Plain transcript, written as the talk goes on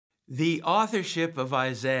The authorship of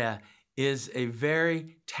Isaiah is a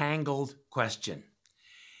very tangled question.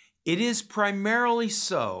 It is primarily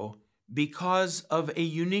so because of a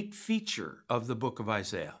unique feature of the book of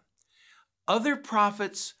Isaiah. Other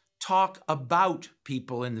prophets talk about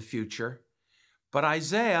people in the future, but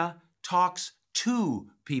Isaiah talks to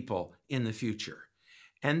people in the future.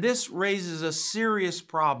 And this raises a serious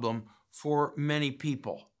problem for many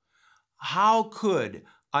people. How could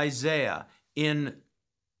Isaiah in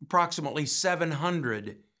approximately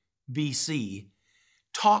 700 BC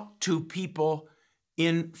talk to people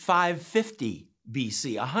in 550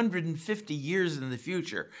 BC, 150 years in the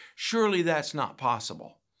future? Surely that's not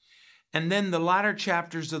possible. And then the latter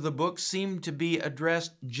chapters of the book seem to be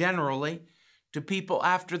addressed generally to people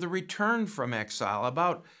after the return from exile,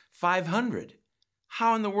 about 500.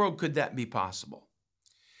 How in the world could that be possible?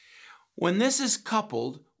 When this is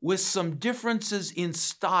coupled with some differences in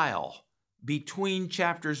style between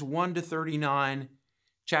chapters 1 to 39,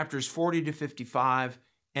 chapters 40 to 55,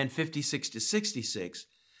 and 56 to 66,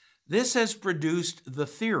 this has produced the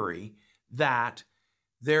theory that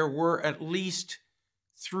there were at least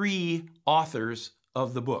 3 authors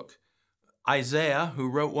of the book. Isaiah, who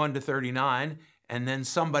wrote 1 to 39, and then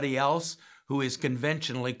somebody else who is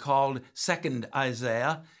conventionally called Second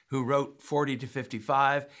Isaiah, who wrote 40 to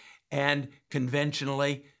 55, and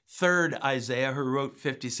conventionally Third Isaiah, who wrote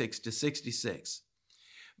 56 to 66.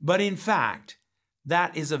 But in fact,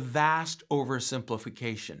 that is a vast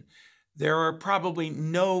oversimplification. There are probably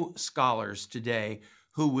no scholars today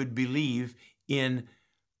who would believe in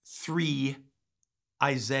 3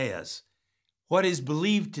 Isaiahs. What is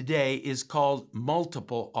believed today is called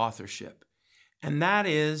multiple authorship. And that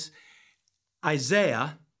is,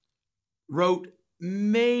 Isaiah wrote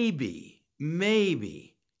maybe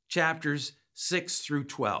chapters 6 through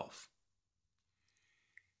 12.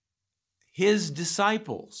 His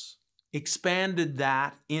disciples expanded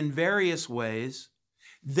that in various ways.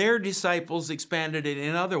 Their disciples expanded it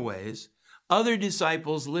in other ways. Other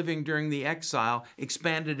disciples living during the exile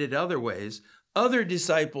expanded it other ways. Other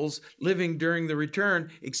disciples living during the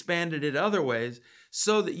return expanded it other ways,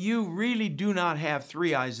 so that you really do not have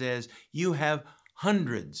 3 Isaiahs, you have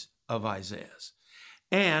hundreds of Isaiahs.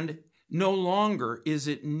 And no longer is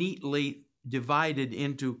it neatly divided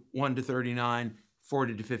into 1 to 39,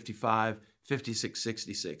 40 to 55, 56,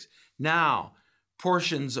 66. Now,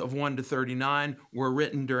 portions of 1 to 39 were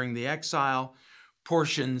written during the exile.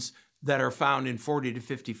 Portions that are found in 40 to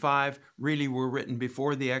 55 really were written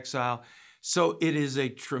before the exile. So it is a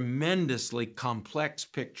tremendously complex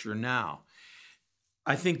picture now.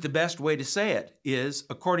 I think the best way to say it is,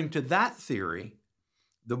 according to that theory,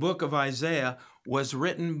 the book of Isaiah was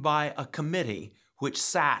written by a committee which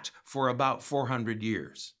sat for about 400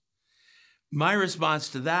 years. My response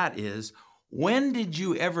to that is, when did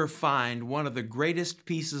you ever find one of the greatest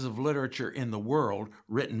pieces of literature in the world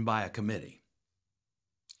written by a committee?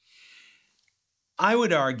 I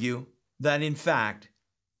would argue that, in fact,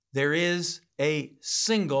 there is a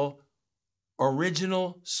single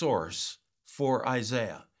original source for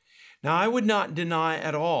Isaiah. Now, I would not deny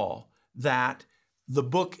at all that the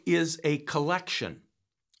book is a collection.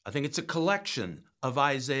 I think it's a collection of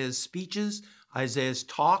Isaiah's speeches, Isaiah's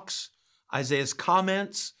talks, Isaiah's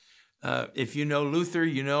comments. If you know Luther,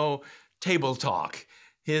 you know table talk,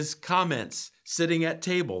 his comments sitting at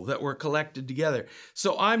table that were collected together.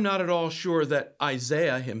 So I'm not at all sure that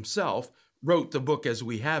Isaiah himself wrote the book as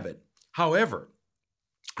we have it. However,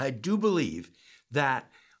 I do believe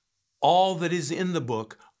that all that is in the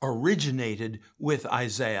book originated with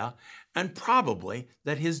Isaiah, and probably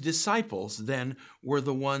that his disciples then were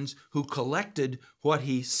the ones who collected what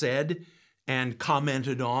he said and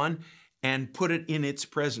commented on and put it in its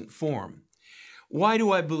present form. Why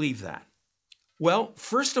do I believe that? Well,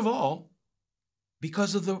 first of all,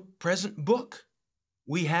 because of the present book.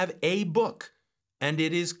 We have a book, and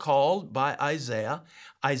it is called by Isaiah.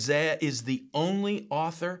 Isaiah is the only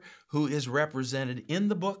author who is represented in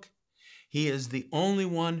the book. He is the only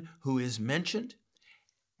one who is mentioned.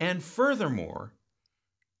 And furthermore,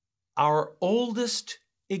 our oldest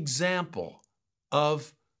example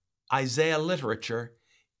of Isaiah literature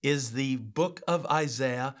is the book of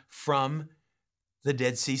Isaiah from the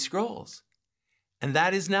Dead Sea Scrolls. And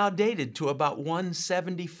that is now dated to about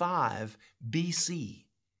 175 BC.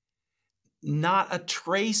 Not a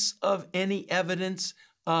trace of any evidence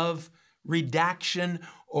of redaction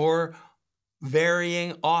or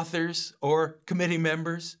varying authors or committee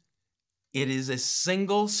members. It is a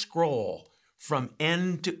single scroll from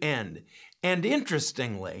end to end. And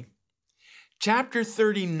interestingly, chapter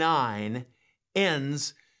 39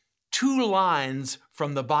 ends 2 lines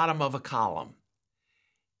from the bottom of a column.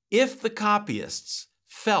 If the copyists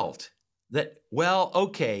felt that, well,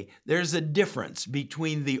 okay, there's a difference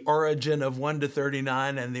between the origin of 1 to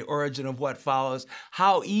 39 and the origin of what follows,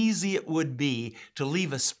 how easy it would be to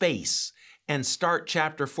leave a space and start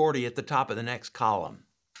chapter 40 at the top of the next column.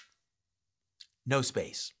 No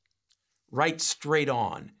space. Right straight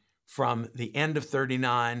on from the end of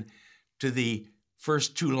 39 to the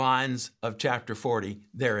first 2 lines of chapter 40.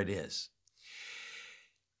 There it is.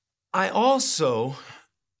 I also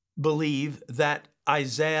believe that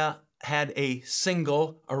Isaiah had a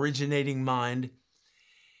single originating mind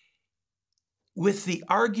with the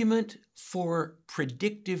argument for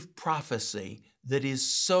predictive prophecy that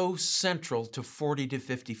is so central to 40 to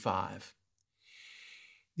 55.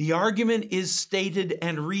 The argument is stated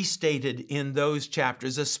and restated in those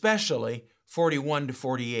chapters, especially 41 to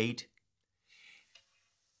 48.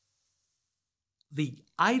 The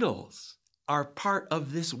idols are part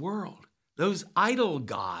of this world. Those idol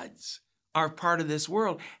gods are part of this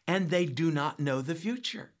world, and they do not know the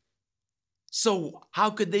future. So how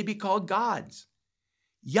could they be called gods?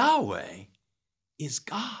 Yahweh is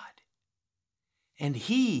God, and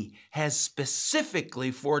he has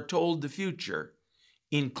specifically foretold the future,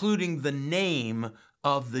 including the name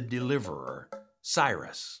of the deliverer,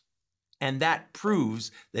 Cyrus, and that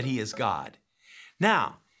proves that he is God.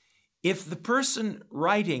 Now, if the person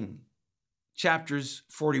writing chapters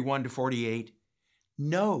 41 to 48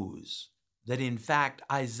 knows that in fact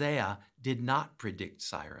Isaiah did not predict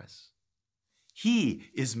Cyrus, he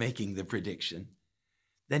is making the prediction,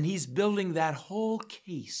 then he's building that whole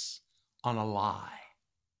case on a lie.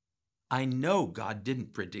 I know God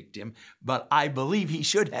didn't predict him, but I believe he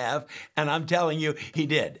should have, and I'm telling you, he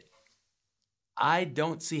did. I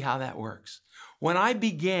don't see how that works. When I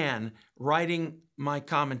began writing my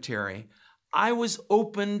commentary, I was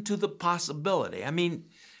open to the possibility. I mean,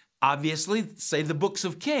 obviously, say the books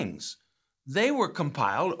of Kings. They were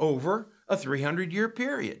compiled over a 300-year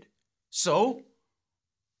period.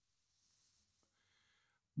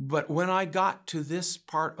 But when I got to this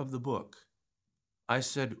part of the book, I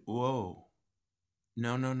said, whoa,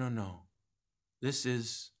 no. This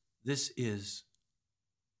is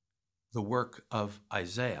the work of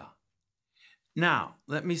Isaiah. Now,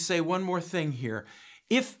 let me say one more thing here.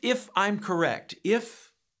 If I'm correct,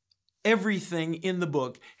 if everything in the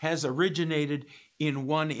book has originated in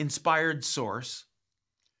one inspired source,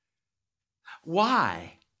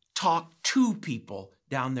 why talk to people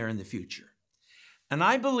down there in the future? And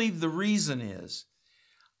I believe the reason is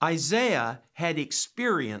Isaiah had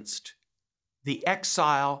experienced the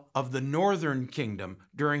exile of the northern kingdom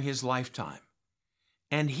during his lifetime.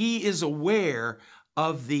 And he is aware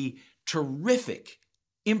of the terrific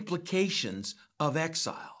implications of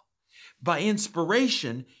exile. By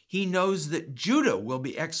inspiration, he knows that Judah will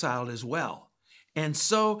be exiled as well. And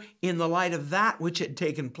so, in the light of that which had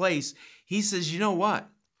taken place, he says, you know what?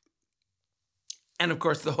 And of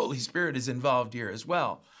course, the Holy Spirit is involved here as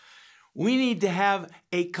well. We need to have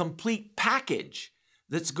a complete package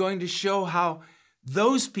that's going to show how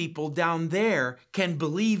those people down there can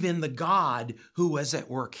believe in the God who was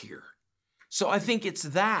at work here. So I think it's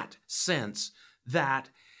that sense that,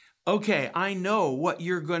 okay, I know what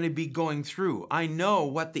you're going to be going through. I know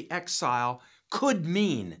what the exile could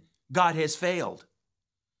mean. God has failed.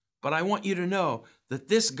 But I want you to know that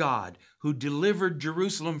this God who delivered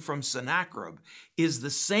Jerusalem from Sennacherib is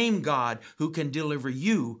the same God who can deliver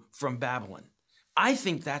you from Babylon. I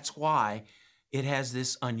think that's why it has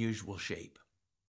this unusual shape.